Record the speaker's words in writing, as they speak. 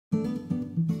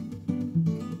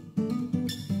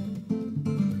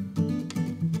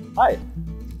Hi,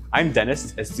 I'm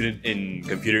Denis, a student in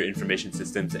Computer Information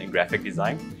Systems and Graphic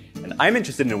Design, and I'm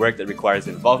interested in work that requires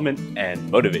involvement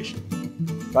and motivation.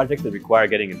 Projects that require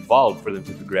getting involved for them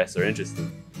to progress are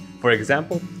interesting. For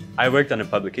example, I worked on a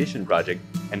publication project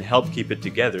and helped keep it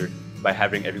together by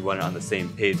having everyone on the same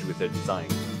page with their design.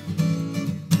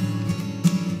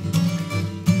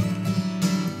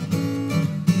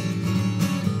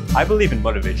 I believe in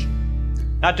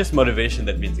motivation. Not just motivation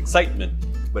that means excitement,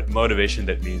 but motivation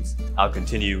that means I'll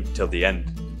continue till the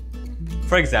end.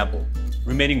 For example,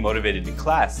 remaining motivated in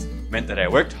class meant that I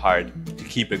worked hard to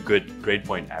keep a good grade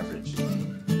point average.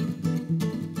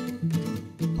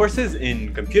 Courses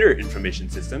in Computer Information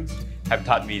Systems have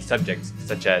taught me subjects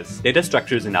such as data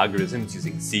structures and algorithms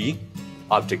using C,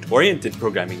 object-oriented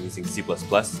programming using C++,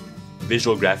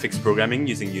 visual graphics programming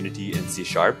using Unity and C#,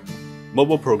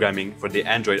 mobile programming for the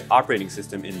Android operating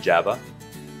system in Java,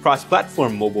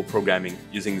 cross-platform mobile programming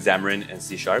using Xamarin and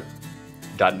C#,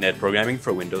 .NET programming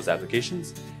for Windows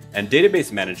applications, and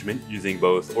database management using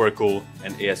both Oracle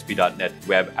and ASP.NET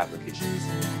web applications.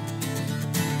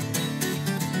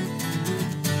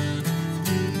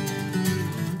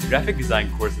 Graphic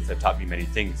design courses have taught me many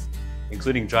things,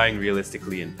 including drawing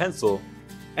realistically in pencil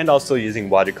and also using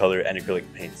watercolor and acrylic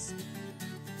paints.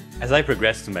 As I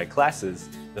progressed through my classes,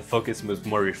 the focus was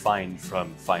more refined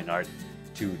from fine art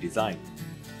to design.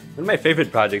 One of my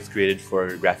favorite projects created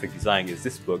for graphic design is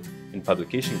this book in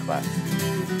publication class.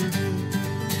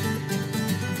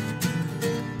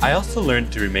 I also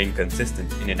learned to remain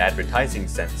consistent in an advertising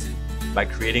sense by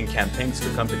creating campaigns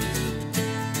for companies.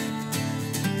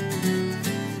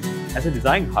 As a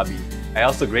design hobby, I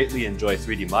also greatly enjoy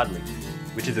 3D modeling,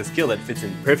 which is a skill that fits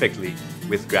in perfectly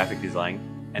with graphic design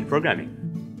and programming.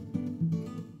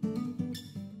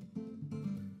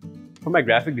 For my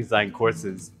graphic design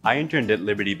courses, I interned at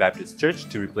Liberty Baptist Church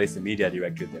to replace the media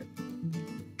director there.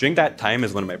 During that time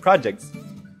as one of my projects,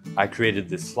 I created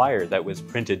this flyer that was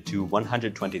printed to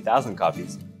 120,000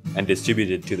 copies and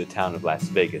distributed to the town of Las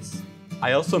Vegas.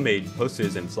 I also made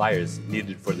posters and flyers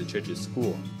needed for the church's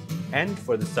school and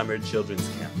for the summer children's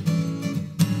camp.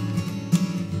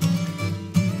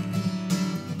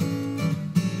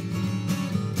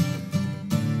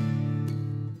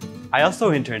 I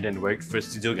also interned and worked for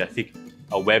Studio Graphique,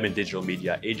 a web and digital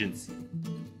media agency.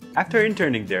 After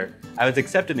interning there, I was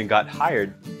accepted and got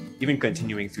hired, even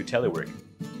continuing through telework.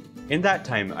 In that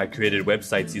time, I created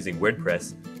websites using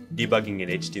WordPress, debugging in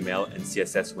HTML and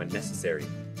CSS when necessary.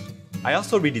 I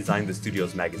also redesigned the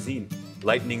studio's magazine,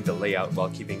 lightening the layout while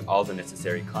keeping all the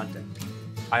necessary content.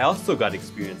 I also got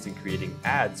experience in creating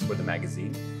ads for the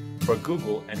magazine, for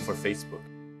Google and for Facebook.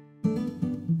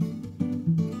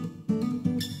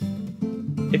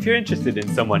 If you're interested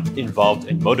in someone involved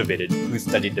and motivated who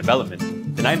studied development,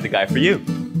 then I'm the guy for you.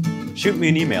 Shoot me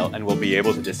an email and we'll be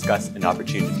able to discuss an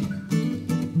opportunity.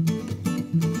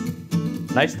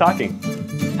 Nice talking.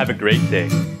 Have a great day.